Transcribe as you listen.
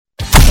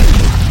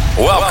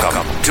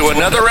Welcome to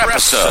another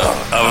episode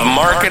of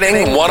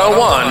Marketing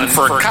 101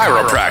 for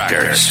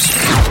Chiropractors,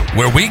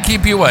 where we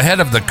keep you ahead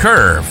of the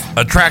curve,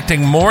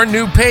 attracting more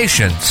new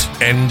patients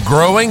and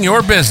growing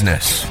your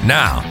business.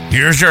 Now,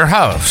 here's your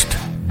host,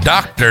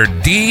 Dr.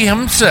 D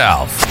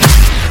himself.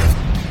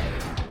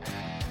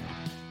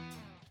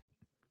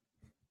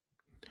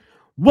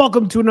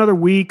 Welcome to another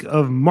week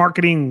of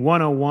Marketing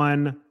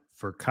 101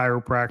 for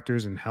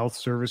chiropractors and health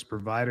service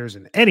providers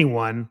and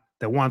anyone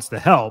that wants to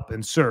help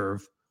and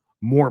serve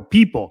more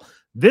people.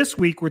 This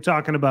week, we're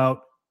talking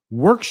about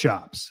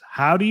workshops.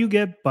 How do you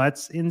get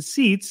butts in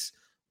seats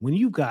when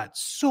you've got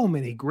so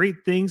many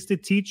great things to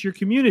teach your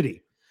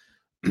community?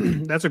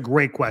 That's a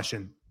great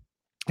question.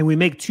 And we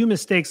make two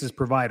mistakes as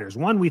providers.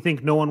 One, we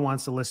think no one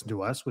wants to listen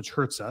to us, which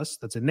hurts us.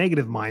 That's a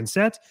negative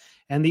mindset.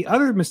 And the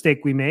other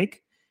mistake we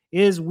make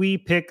is we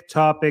pick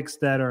topics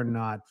that are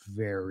not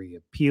very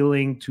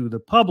appealing to the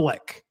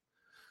public.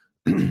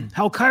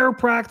 How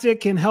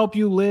chiropractic can help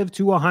you live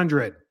to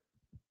 100.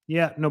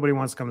 Yeah, nobody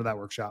wants to come to that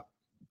workshop.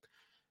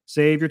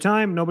 Save your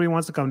time. Nobody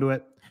wants to come to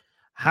it.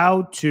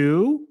 How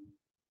to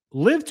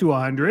live to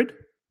 100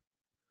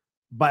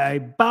 by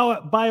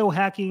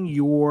biohacking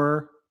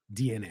your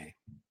DNA.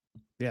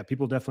 Yeah,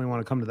 people definitely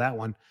want to come to that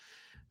one,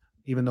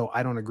 even though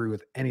I don't agree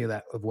with any of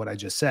that of what I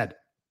just said.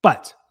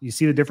 But you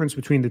see the difference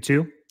between the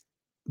two?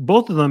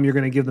 Both of them, you're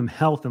going to give them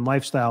health and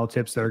lifestyle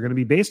tips that are going to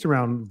be based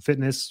around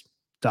fitness,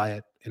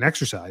 diet, and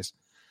exercise.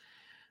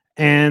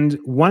 And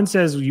one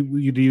says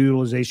you do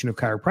utilization of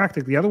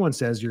chiropractic. The other one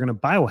says you're going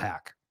to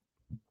biohack.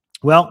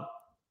 Well,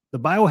 the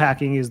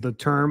biohacking is the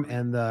term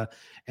and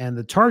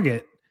the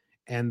target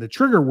and the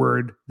trigger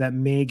word that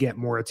may get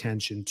more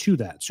attention to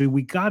that. So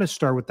we got to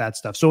start with that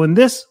stuff. So in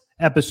this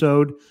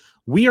episode,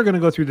 we are going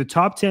to go through the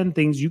top 10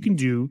 things you can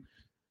do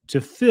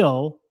to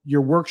fill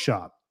your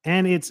workshop.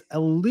 And it's a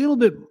little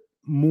bit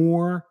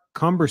more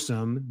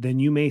cumbersome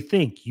than you may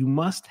think. You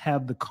must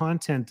have the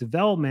content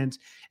development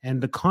and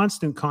the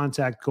constant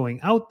contact going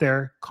out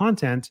there,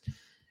 content,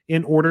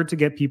 in order to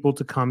get people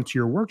to come to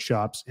your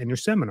workshops and your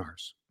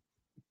seminars.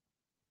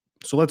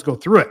 So let's go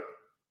through it.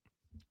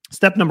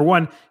 Step number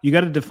one, you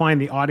got to define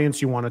the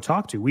audience you want to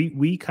talk to.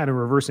 We kind of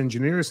reverse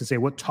engineer this and say,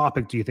 what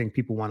topic do you think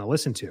people want to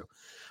listen to?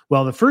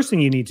 Well, the first thing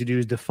you need to do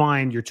is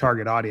define your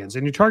target audience.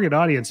 And your target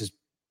audience is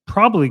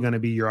probably going to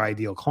be your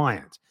ideal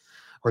client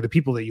or the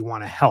people that you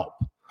want to help.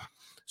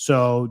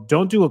 So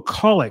don't do a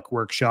colic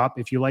workshop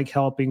if you like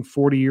helping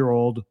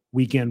 40-year-old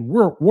weekend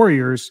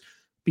warriors,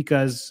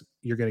 because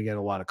you're going to get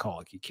a lot of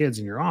colicky kids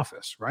in your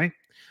office, right?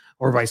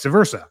 Or vice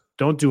versa.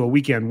 Don't do a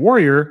weekend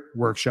warrior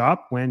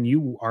workshop when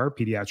you are a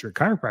pediatric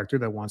chiropractor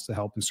that wants to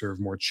help and serve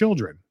more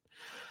children.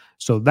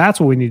 So that's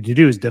what we need to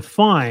do, is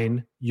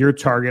define your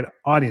target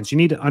audience. You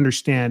need to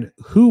understand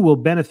who will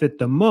benefit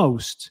the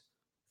most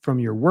from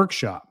your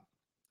workshop.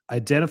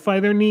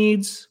 Identify their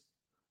needs,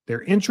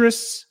 their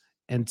interests,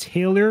 and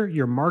tailor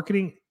your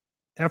marketing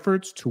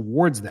efforts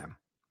towards them.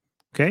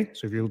 Okay?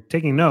 So if you're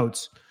taking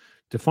notes,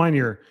 define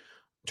your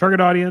target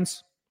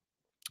audience,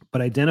 but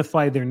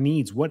identify their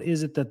needs. What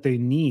is it that they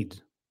need?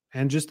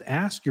 And just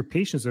ask your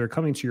patients that are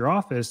coming to your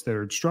office that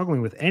are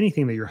struggling with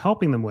anything that you're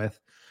helping them with,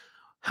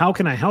 how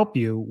can I help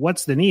you?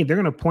 What's the need? They're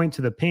going to point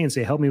to the pain and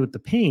say, help me with the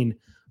pain.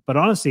 But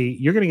honestly,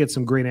 you're going to get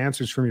some great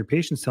answers from your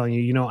patients telling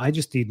you, I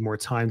just need more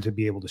time to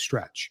be able to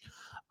stretch.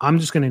 I'm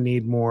just going to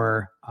need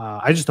more.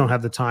 I just don't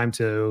have the time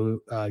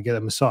to get a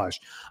massage.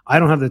 I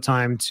don't have the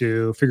time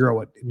to figure out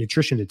what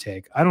nutrition to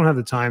take. I don't have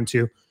the time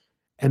to.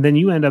 And then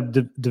you end up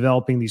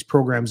developing these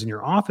programs in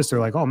your office. They're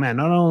like, oh man,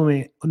 not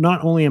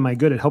only am I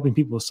good at helping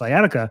people with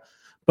sciatica,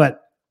 but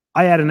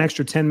I add an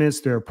extra 10 minutes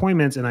to their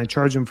appointments and I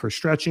charge them for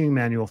stretching,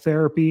 manual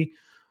therapy,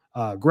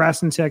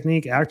 Graston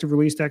technique, active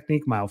release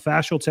technique,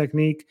 myofascial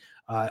technique.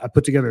 I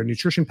put together a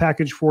nutrition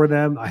package for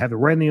them. I have it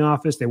right in the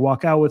office. They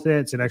walk out with it.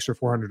 It's an extra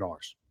 $400.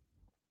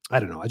 I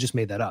don't know. I just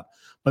made that up.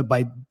 But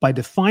by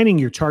defining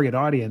your target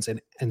audience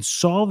and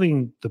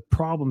solving the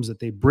problems that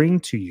they bring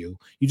to you,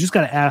 you just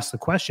got to ask the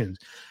questions.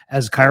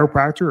 As a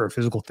chiropractor or a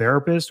physical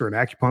therapist or an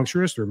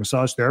acupuncturist or a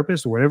massage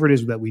therapist or whatever it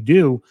is that we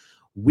do,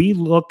 we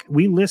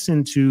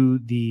listen to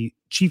the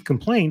chief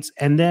complaints,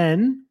 and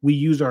then we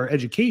use our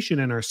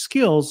education and our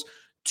skills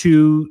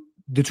to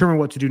determine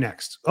what to do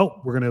next. Oh,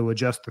 we're going to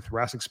adjust the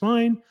thoracic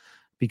spine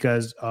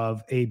because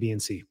of A, B,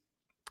 and C.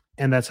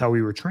 And that's how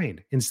we were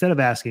trained. Instead of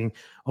asking,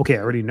 okay, I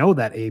already know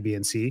that A, B,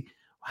 and C.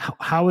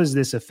 How is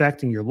this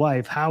affecting your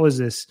life? How is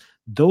this?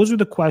 Those are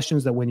the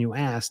questions that when you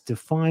ask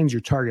defines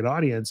your target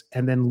audience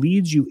and then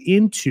leads you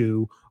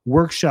into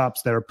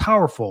workshops that are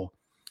powerful.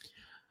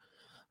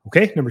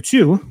 Okay, number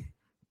two,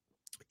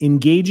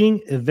 engaging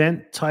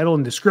event title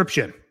and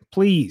description.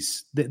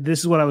 Please, this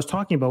is what I was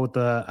talking about with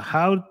the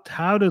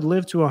how to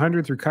live to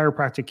 100 through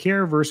chiropractic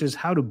care versus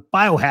how to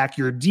biohack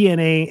your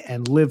DNA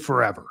and live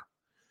forever.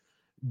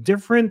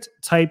 Different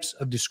types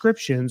of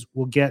descriptions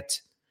will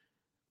get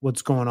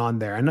what's going on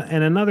there. And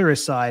another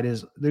aside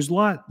is there's a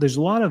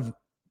lot of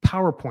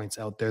PowerPoints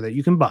out there that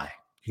you can buy.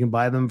 You can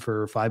buy them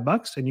for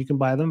 $5 and you can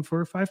buy them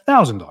for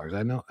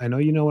 $5,000. I know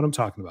you know what I'm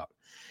talking about.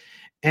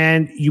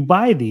 And you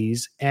buy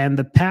these, and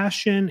the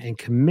passion and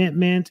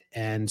commitment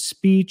and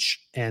speech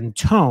and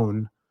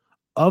tone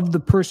of the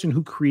person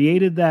who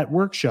created that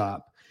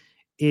workshop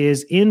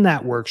is in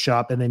that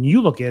workshop. And then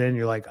you look at it and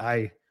you're like,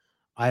 I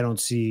don't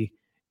see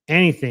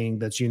anything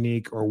that's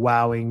unique or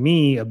wowing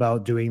me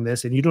about doing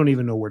this. And you don't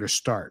even know where to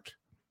start.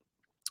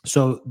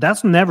 So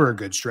that's never a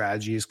good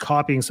strategy, is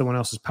copying someone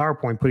else's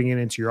PowerPoint, putting it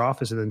into your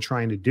office, and then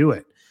trying to do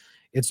it.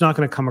 It's not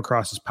going to come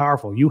across as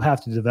powerful. You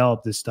have to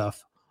develop this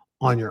stuff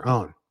on your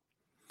own.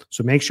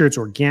 So make sure it's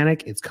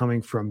organic. It's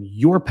coming from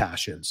your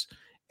passions.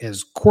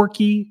 As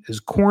quirky, as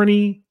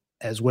corny,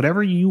 as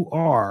whatever you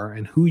are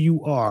and who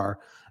you are,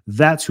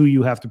 that's who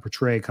you have to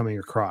portray coming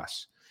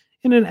across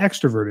in an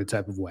extroverted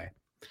type of way.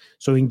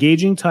 So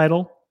engaging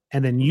title,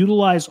 and then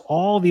utilize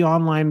all the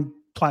online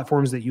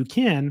platforms that you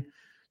can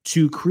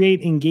to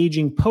create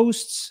engaging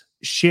posts,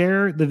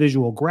 share the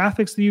visual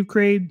graphics that you've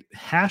created,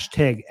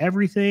 hashtag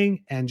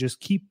everything, and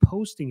just keep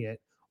posting it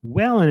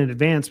well in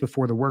advance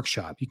before the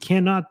workshop. You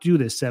cannot do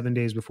this 7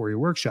 days before your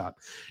workshop.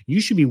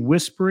 You should be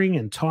whispering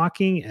and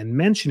talking and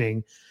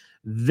mentioning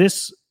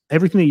this,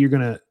 everything that you're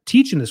going to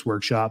teach in this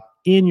workshop,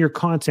 in your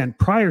content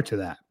prior to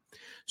that.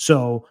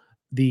 So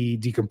the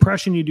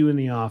decompression you do in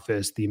the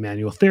office, the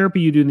manual therapy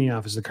you do in the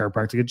office, the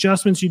chiropractic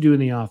adjustments you do in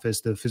the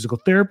office, the physical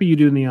therapy you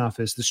do in the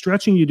office, the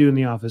stretching you do in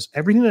the office,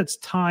 everything that's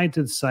tied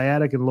to the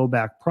sciatic and low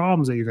back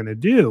problems that you're going to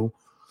do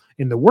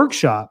in the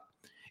workshop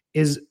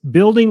is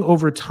building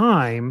over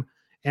time,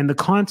 and the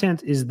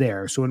content is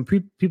there. So when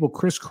people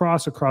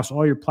crisscross across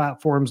all your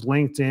platforms,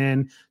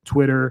 LinkedIn,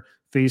 Twitter,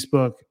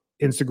 Facebook,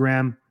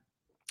 Instagram,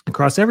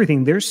 across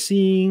everything, they're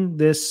seeing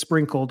this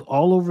sprinkled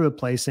all over the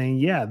place saying,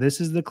 yeah,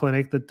 this is the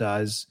clinic that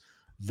does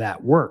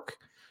that work.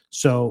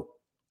 So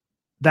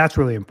that's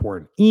really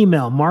important.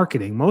 Email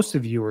marketing. Most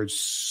of you are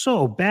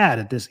so bad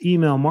at this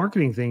email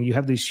marketing thing. You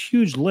have these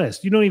huge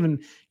lists. You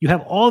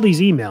have all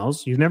these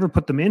emails. You've never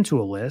put them into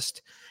a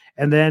list.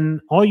 And then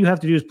all you have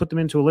to do is put them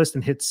into a list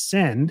and hit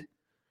send.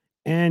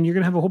 And you're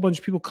going to have a whole bunch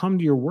of people come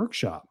to your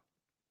workshop.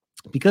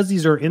 Because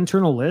these are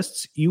internal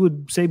lists, you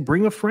would say,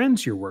 bring a friend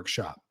to your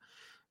workshop.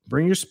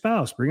 Bring your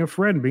spouse, bring a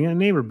friend, bring a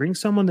neighbor, bring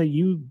someone that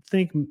you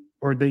think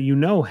or that you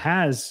know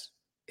has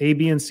A,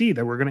 B, and C,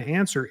 that we're going to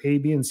answer A,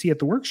 B, and C at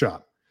the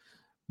workshop.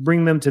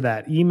 Bring them to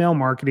that. Email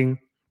marketing,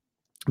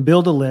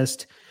 build a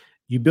list.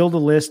 You build a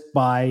list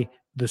by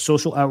the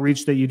social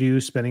outreach that you do,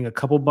 spending a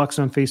couple bucks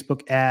on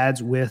Facebook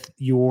ads with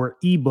your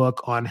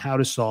ebook on how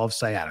to solve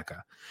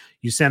sciatica.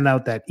 You send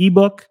out that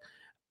ebook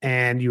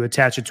and you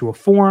attach it to a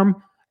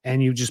form,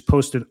 and you just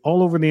post it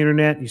all over the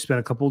internet. You spend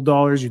a couple of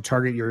dollars. You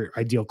target your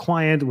ideal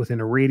client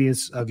within a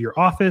radius of your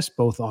office,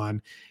 both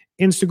on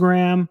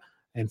Instagram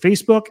and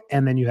Facebook.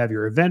 And then you have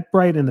your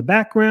Eventbrite in the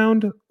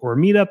background, or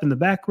Meetup in the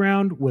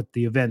background with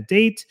the event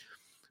date.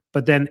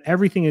 But then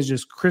everything is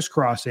just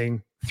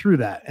crisscrossing through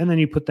that. And then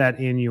you put that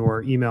in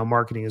your email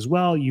marketing as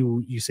well.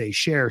 You say,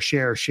 share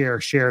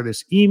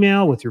this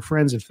email with your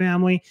friends and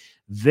family.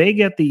 They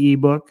get the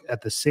ebook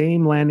at the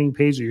same landing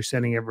page that you're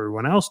sending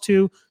everyone else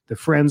to. The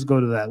friends go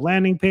to that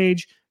landing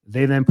page.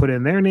 They then put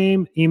in their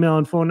name, email,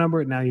 and phone number.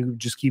 And now you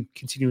just keep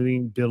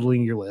continuing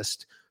building your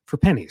list for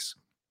pennies.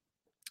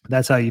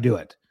 That's how you do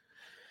it.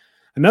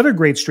 Another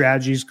great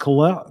strategy is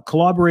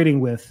collaborating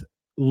with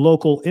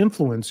local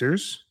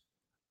influencers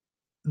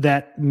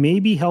that may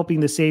be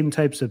helping the same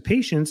types of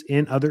patients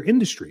in other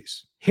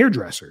industries.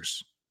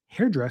 Hairdressers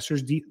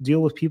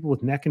deal with people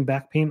with neck and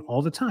back pain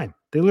all the time.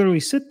 They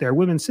literally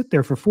women sit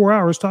there for 4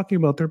 hours talking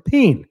about their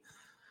pain,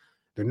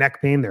 their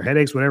neck pain, their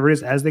headaches, whatever it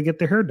is, as they get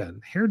their hair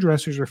done.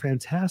 Hairdressers are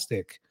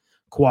fantastic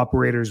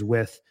cooperators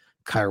with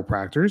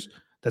chiropractors.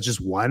 That's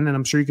just one. And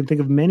I'm sure you can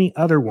think of many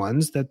other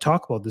ones that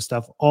talk about this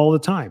stuff all the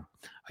time.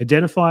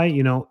 Identify,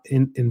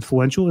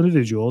 influential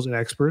individuals and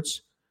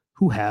experts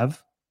who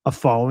have a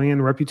following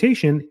and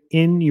reputation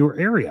in your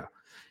area.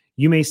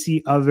 You may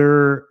see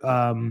other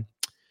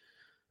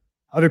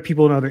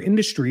people in other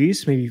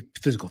industries, maybe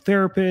physical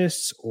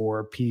therapists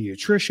or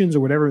pediatricians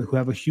or whatever, who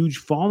have a huge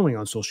following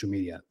on social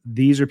media.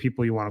 These are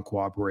people you want to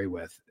cooperate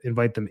with.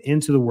 Invite them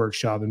into the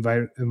workshop.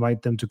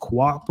 Invite them to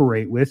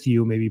cooperate with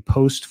you, maybe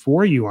post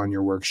for you on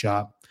your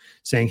workshop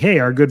saying, hey,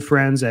 our good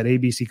friends at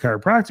ABC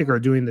Chiropractic are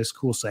doing this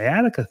cool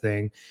sciatica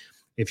thing.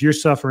 If you're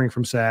suffering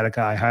from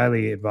sciatica, I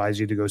highly advise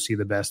you to go see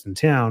the best in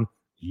town,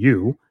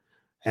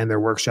 and their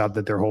workshop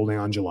that they're holding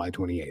on July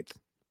 28th,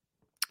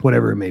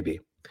 whatever it may be.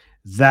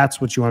 That's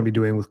what you want to be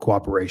doing with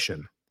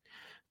cooperation.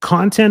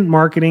 Content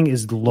marketing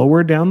is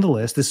lower down the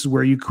list. This is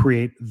where you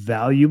create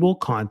valuable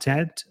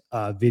content,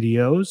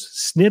 videos,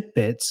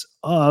 snippets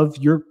of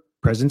your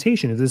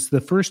presentation. If this is the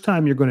first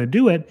time you're going to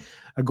do it,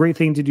 a great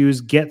thing to do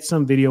is get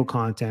some video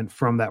content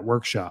from that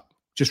workshop.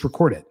 Just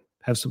record it.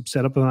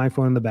 Set up an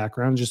iPhone in the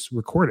background, just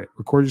record it.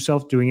 Record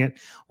yourself doing it,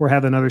 or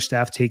have another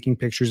staff taking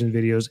pictures and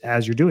videos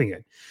as you're doing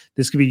it.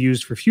 This could be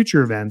used for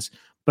future events,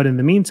 but in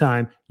the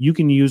meantime, you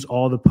can use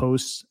all the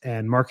posts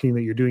and marketing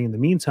that you're doing in the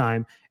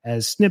meantime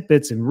as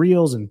snippets and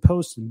reels and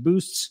posts and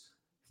boosts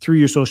through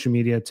your social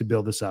media to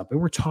build this up.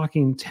 And we're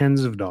talking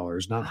tens of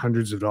dollars, not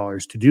hundreds of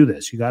dollars to do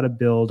this. You got to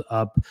build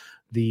up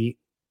the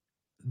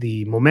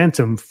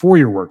momentum for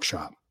your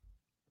workshop.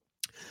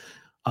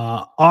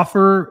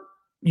 Offer,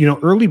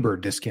 early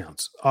bird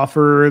discounts.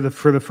 Offer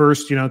for the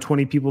first,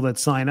 20 people that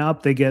sign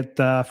up, they get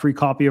a free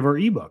copy of our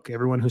ebook.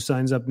 Everyone who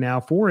signs up now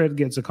for it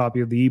gets a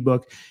copy of the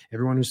ebook.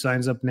 Everyone who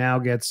signs up now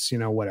gets,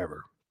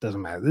 whatever.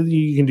 Doesn't matter.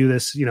 You can do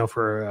this,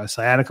 for a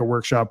sciatica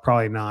workshop,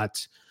 probably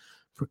not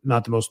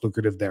the most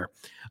lucrative there.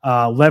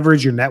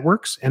 Leverage your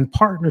networks and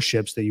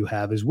partnerships that you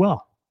have as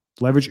well.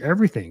 Leverage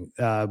everything.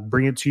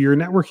 Bring it to your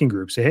networking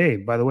group. Say, hey,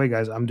 by the way,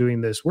 guys, I'm doing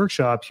this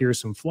workshop.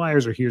 Here's some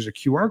flyers, or here's a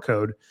QR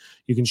code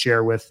you can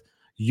share with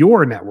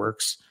your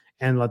networks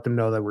and let them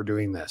know that we're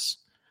doing this.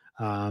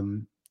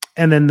 And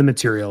then the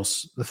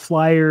materials, the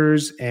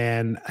flyers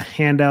and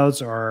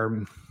handouts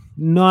are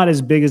not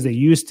as big as they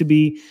used to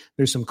be.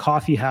 There's some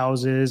coffee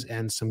houses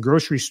and some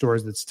grocery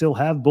stores that still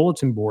have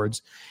bulletin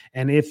boards.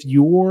 And if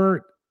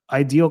your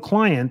ideal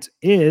client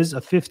is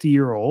a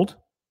 50-year-old,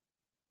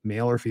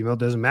 male or female,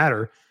 doesn't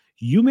matter,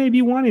 you may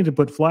be wanting to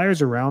put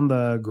flyers around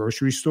the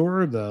grocery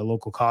store, the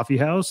local coffee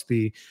house,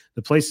 the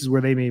places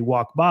where they may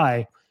walk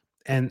by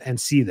and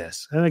see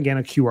this. And again,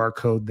 a QR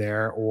code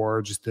there,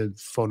 or just the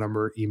phone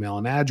number, email,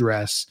 and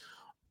address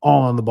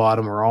all on the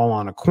bottom or all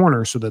on a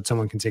corner so that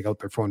someone can take out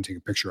their phone and take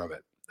a picture of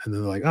it. And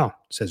then they're like, oh,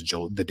 it says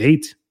Joel, the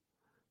date,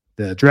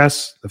 the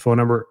address, the phone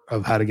number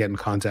of how to get in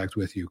contact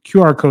with you.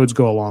 QR codes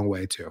go a long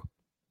way too.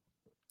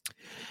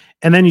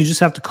 And then you just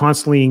have to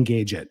constantly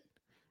engage it.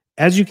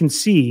 As you can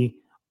see,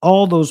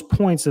 all those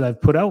points that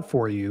I've put out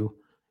for you,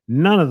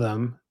 none of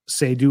them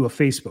say do a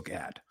Facebook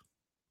ad.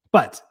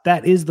 But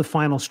that is the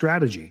final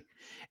strategy.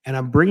 And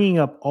I'm bringing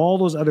up all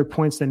those other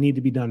points that need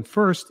to be done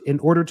first in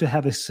order to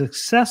have a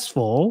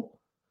successful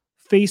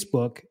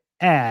Facebook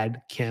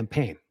ad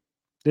campaign.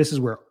 This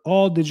is where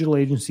all digital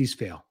agencies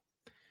fail.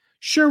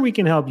 Sure, we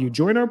can help you.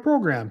 Join our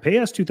program. Pay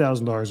us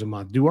 $2,000 a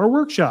month. Do our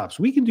workshops.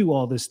 We can do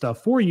all this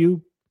stuff for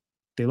you.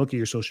 They look at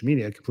your social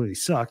media. It completely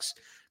sucks.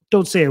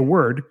 Don't say a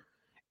word.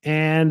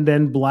 And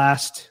then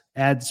blast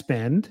ad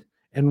spend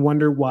and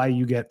wonder why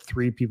you get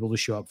 3 people to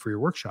show up for your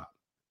workshop,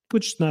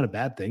 which is not a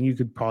bad thing. You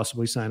could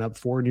possibly sign up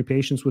 4 new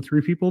patients with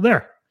 3 people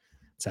there.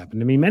 It's happened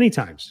to me many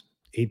times.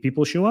 8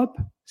 people show up,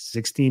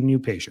 16 new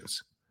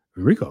patients.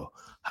 Rico,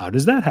 how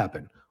does that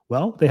happen?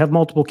 Well, they have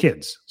multiple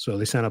kids, so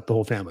they sign up the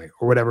whole family,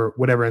 or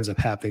whatever ends up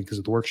happening because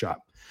of the workshop.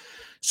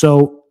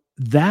 So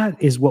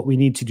that is what we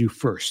need to do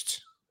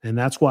first. And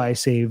that's why I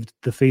saved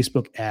the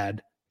Facebook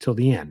ad till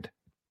the end.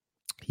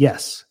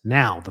 Yes,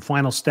 now the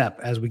final step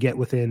as we get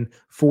within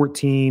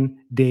 14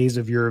 days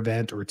of your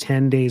event or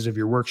 10 days of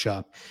your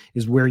workshop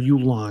is where you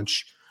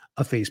launch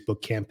a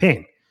Facebook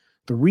campaign.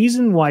 The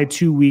reason why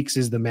 2 weeks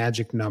is the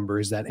magic number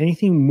is that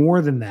anything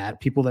more than that,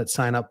 people that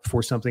sign up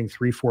for something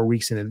 3-4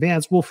 weeks in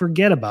advance will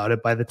forget about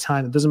it by the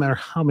time. It doesn't matter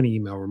how many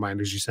email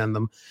reminders you send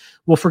them,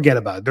 will forget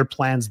about it. Their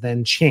plans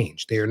then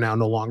change. They are now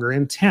no longer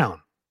in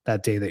town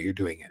that day that you're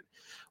doing it.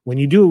 When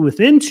you do it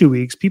within 2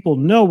 weeks, people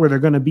know where they're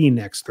going to be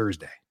next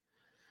Thursday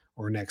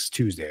or next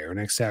Tuesday or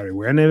next Saturday,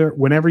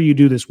 whenever you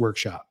do this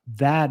workshop.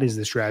 That is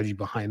the strategy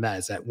behind that,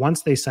 is that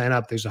once they sign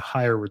up, there's a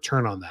higher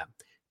return on that.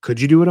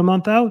 Could you do it a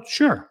month out?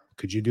 Sure.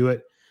 Could you do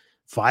it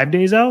 5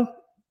 days out?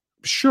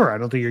 Sure. I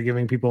don't think you're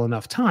giving people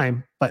enough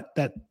time, but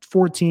that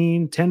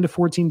 10 to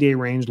 14 day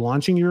range,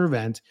 launching your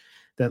event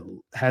that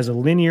has a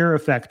linear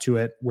effect to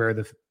it, where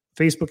the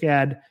Facebook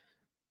ad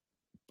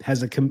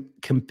has a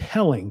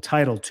compelling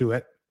title to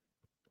it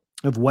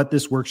of what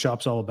this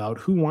workshop's all about,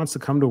 who wants to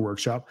come to a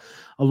workshop.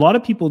 A lot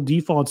of people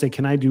default and say,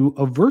 can I do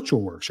a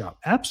virtual workshop?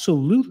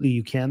 Absolutely,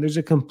 you can. There's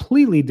a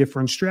completely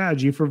different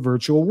strategy for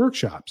virtual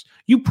workshops.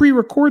 You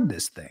pre-record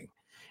this thing,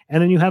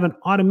 and then you have an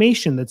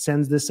automation that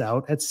sends this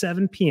out at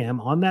 7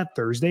 p.m. on that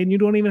Thursday, and you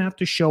don't even have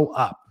to show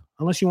up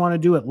unless you want to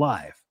do it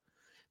live.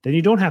 Then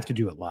you don't have to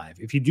do it live.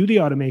 If you do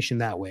the automation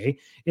that way,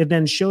 it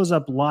then shows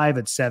up live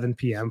at 7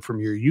 p.m. from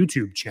your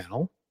YouTube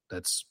channel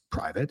that's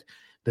private.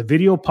 The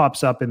video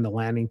pops up in the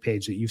landing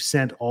page that you've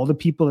sent all the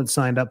people that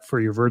signed up for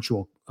your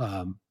virtual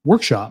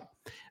workshop.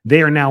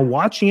 They are now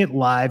watching it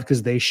live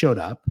because they showed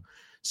up.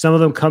 Some of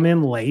them come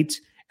in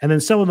late, and then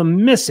some of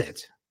them miss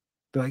it.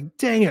 They're like,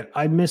 dang it,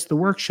 I missed the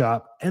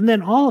workshop. And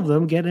then all of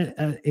them get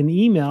an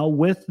email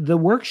with the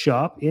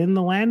workshop in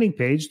the landing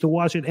page to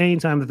watch it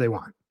anytime that they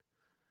want.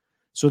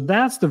 So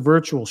that's the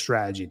virtual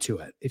strategy to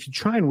it. If you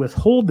try and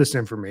withhold this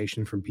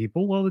information from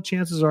people, well, the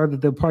chances are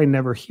that they'll probably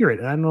never hear it.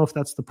 And I don't know if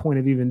that's the point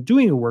of even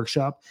doing a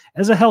workshop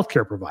as a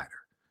healthcare provider.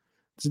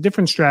 It's a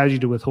different strategy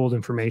to withhold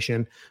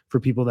information for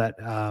people that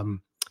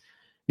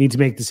need to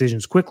make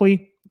decisions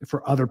quickly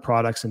for other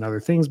products and other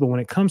things. But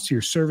when it comes to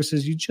your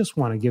services, you just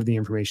want to give the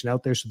information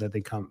out there so that they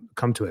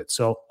come to it.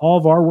 So all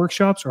of our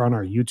workshops are on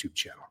our YouTube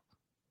channel,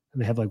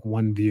 and they have like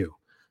one view,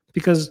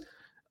 because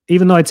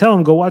even though I tell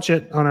them go watch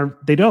it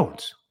they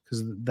don't.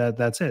 Because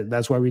that's it.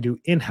 That's why we do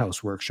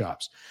in-house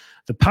workshops.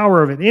 The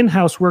power of an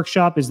in-house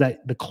workshop is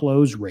that the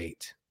close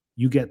rate,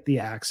 you get the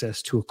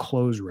access to a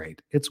close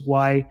rate. It's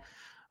why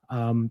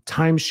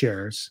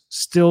timeshares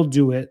still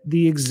do it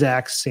the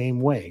exact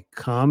same way.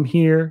 Come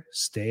here,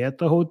 stay at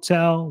the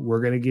hotel.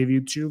 We're going to give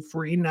you 2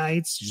 free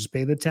nights. You just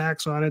pay the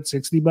tax on it,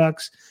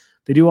 $60.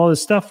 They do all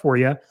this stuff for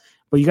you,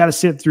 but you got to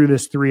sit through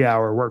this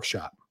 3-hour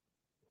workshop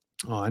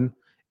on.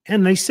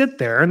 And they sit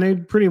there and they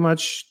pretty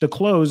much, the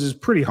close is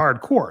pretty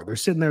hardcore. They're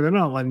sitting there. They're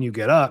not letting you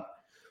get up.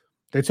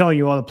 They're telling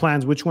you all the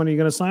plans. Which one are you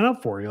going to sign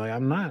up for? And you're like,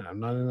 I'm not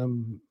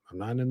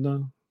in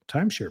the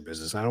timeshare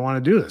business. I don't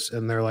want to do this.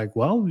 And they're like,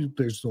 well,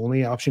 there's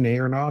only option A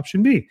or an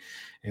option B.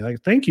 And you're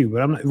like, thank you,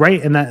 but I'm not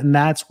right. And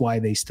that's why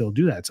they still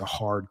do that. It's a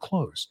hard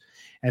close.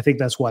 And I think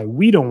that's why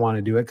we don't want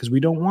to do it, because we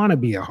don't want to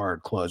be a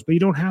hard close, but you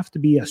don't have to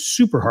be a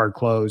super hard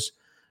close.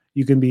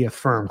 You can be a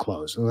firm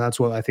close. And that's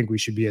what I think we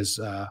should be as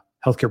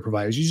healthcare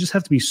providers. You just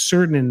have to be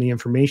certain in the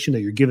information that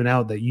you're giving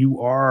out that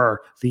you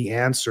are the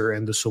answer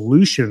and the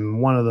solution,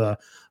 one of the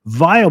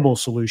viable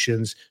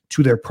solutions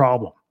to their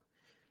problem.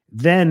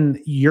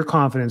 Then your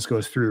confidence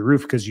goes through the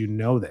roof because you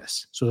know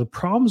this. So the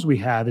problems we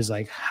have is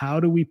like, how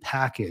do we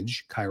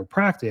package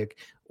chiropractic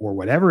or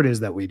whatever it is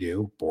that we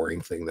do,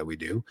 boring thing that we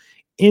do,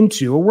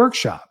 into a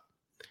workshop?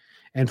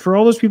 And for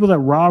all those people that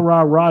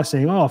rah,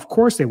 saying, oh, of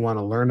course they want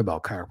to learn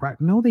about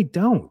chiropractic. No, they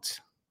don't.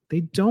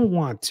 They don't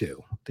want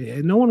to.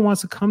 No one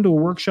wants to come to a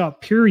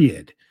workshop,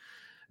 period.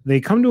 They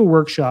come to a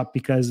workshop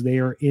because they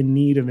are in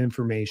need of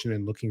information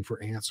and looking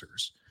for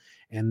answers.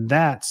 And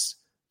that's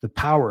the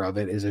power of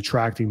it, is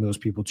attracting those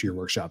people to your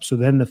workshop. So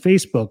then the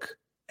Facebook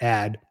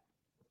ad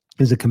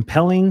is a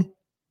compelling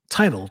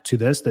title to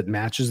this that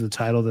matches the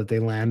title that they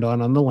land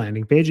on the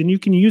landing page. And you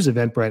can use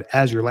Eventbrite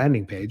as your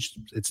landing page.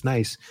 It's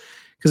nice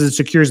because it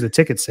secures the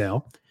ticket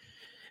sale.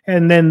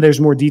 And then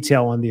there's more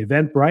detail on the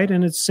Eventbrite,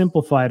 and it's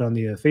simplified on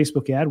the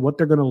Facebook ad, what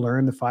they're going to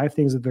learn, the 5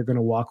 things that they're going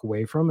to walk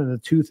away from, and the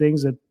 2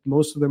 things that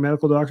most of their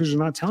medical doctors are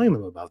not telling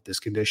them about this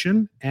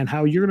condition, and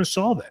how you're going to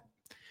solve it.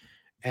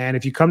 And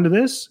if you come to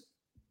this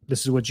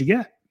is what you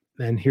get.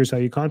 And here's how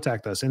you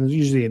contact us. And it's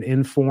usually an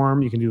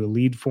in-form. You can do a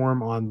lead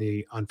form on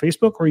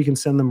Facebook, or you can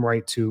send them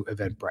right to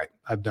Eventbrite.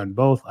 I've done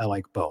both. I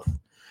like both.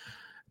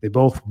 They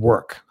both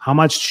work. How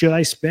much should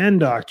I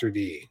spend, Dr.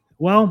 D?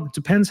 Well, it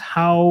depends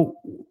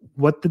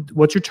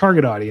what your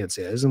target audience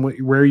is and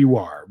where you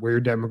are, where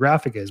your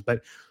demographic is.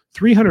 But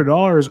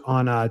 $300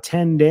 on a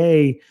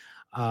 10-day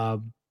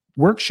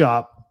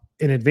workshop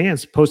in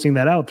advance, posting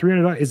that out,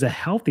 $300 is a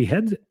healthy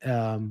head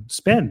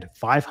spend.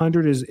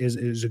 $500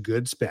 is a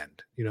good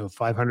spend.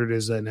 $500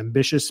 is an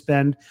ambitious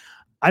spend.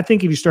 I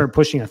think if you start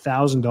pushing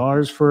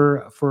 $1,000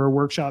 for a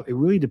workshop, it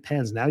really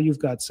depends. Now you've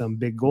got some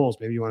big goals.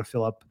 Maybe you want to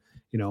fill up,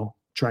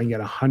 try and get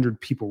 100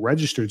 people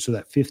registered so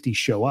that 50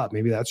 show up.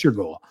 Maybe that's your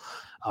goal.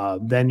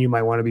 Then you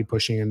might want to be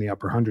pushing in the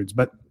upper hundreds,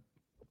 but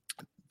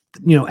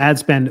ad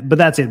spend, but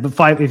that's it. But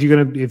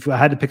if I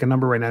had to pick a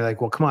number right now,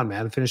 like, well, come on,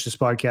 man, finish this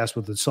podcast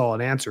with a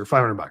solid answer,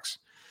 $500.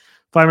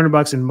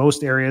 $500 in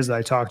most areas that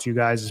I talk to you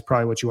guys is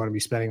probably what you want to be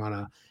spending on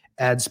a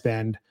ad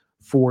spend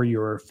for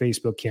your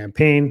Facebook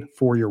campaign,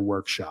 for your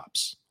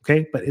workshops.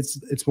 Okay. But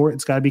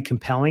it's got to be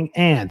compelling.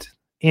 And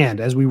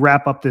as we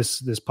wrap up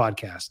this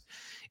podcast,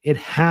 it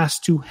has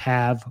to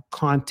have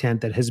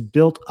content that has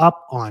built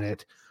up on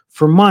it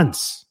for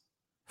months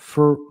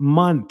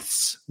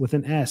with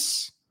an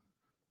S,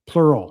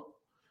 plural,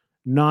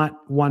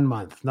 not 1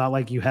 month. Not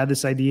like you had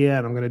this idea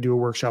and I'm going to do a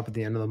workshop at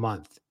the end of the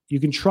month. You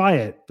can try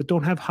it, but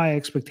don't have high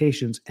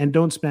expectations and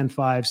don't spend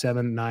 $500,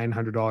 $700,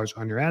 $900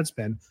 on your ad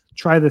spend.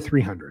 Try the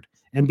 $300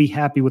 and be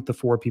happy with the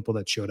 4 people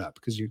that showed up,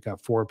 because you've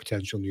got 4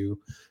 potential new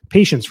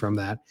patients from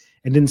that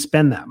and didn't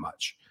spend that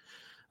much.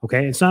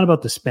 Okay. It's not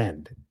about the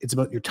spend. It's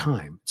about your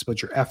time. It's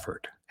about your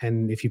effort.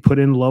 And if you put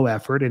in low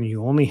effort and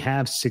you only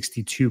have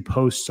 62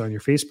 posts on your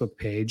Facebook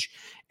page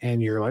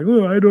and you're like,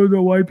 oh, I don't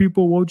know why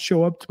people won't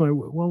show up to my,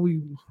 well,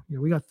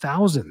 we got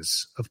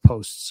thousands of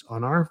posts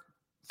on our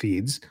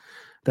feeds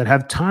that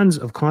have tons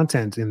of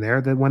content in there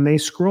that when they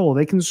scroll,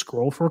 they can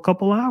scroll for a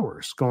couple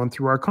hours going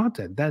through our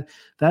content.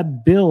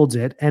 That builds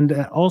it, and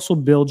also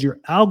builds your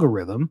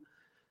algorithm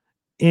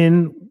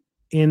in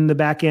the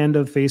back end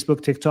of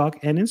Facebook, TikTok,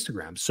 and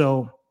Instagram.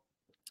 So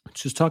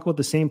just talk about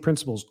the same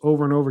principles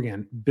over and over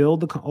again.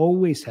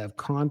 Always have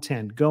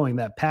content going.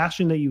 That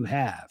passion that you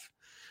have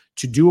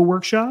to do a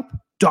workshop,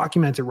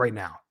 document it right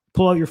now.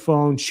 Pull out your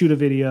phone, shoot a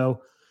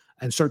video,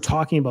 and start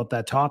talking about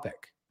that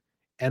topic.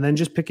 And then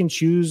just pick and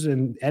choose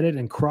and edit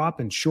and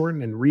crop and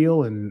shorten and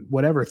reel and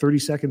whatever,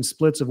 30-second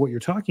splits of what you're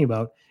talking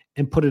about,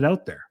 and put it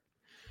out there.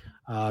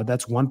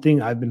 That's one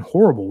thing I've been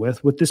horrible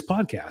with this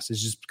podcast,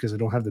 is just because I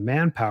don't have the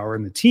manpower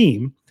and the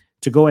team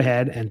to go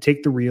ahead and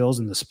take the reels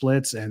and the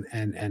splits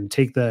and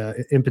take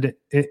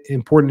the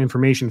important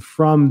information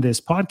from this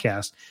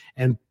podcast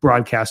and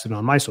broadcast it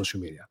on my social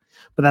media.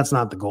 But that's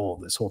not the goal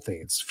of this whole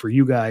thing. It's for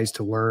you guys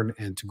to learn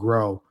and to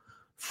grow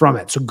from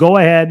it. So go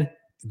ahead,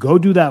 go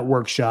do that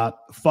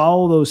workshop,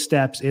 follow those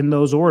steps in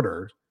those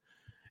orders,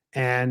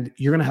 and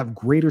you're going to have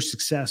greater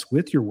success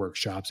with your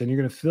workshops, and you're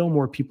going to fill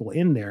more people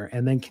in there,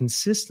 and then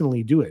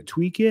consistently do it,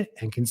 tweak it,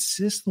 and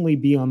consistently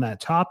be on that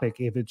topic.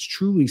 If it's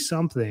truly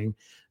something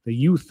that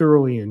you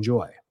thoroughly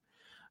enjoy,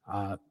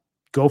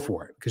 go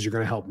for it, because you're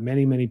going to help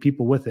many, many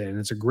people with it. And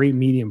it's a great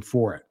medium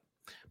for it.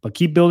 But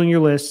keep building your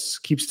lists,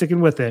 keep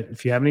sticking with it.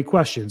 If you have any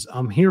questions,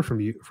 I'm here for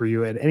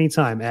you at any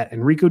time at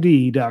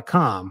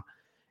enricod.com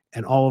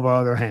and all of our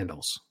other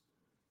handles.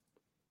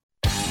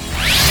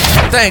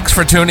 Thanks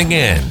for tuning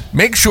in.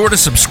 Make sure to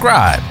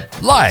subscribe,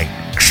 like,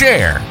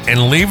 share,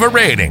 and leave a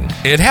rating.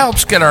 It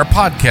helps get our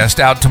podcast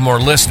out to more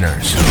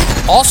listeners.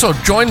 Also,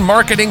 join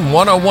Marketing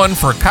 101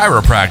 for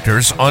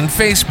Chiropractors on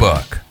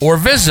Facebook or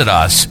visit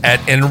us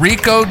at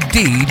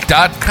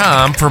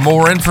enricod.com for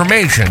more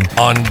information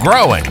on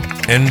growing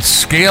and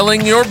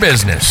scaling your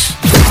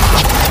business.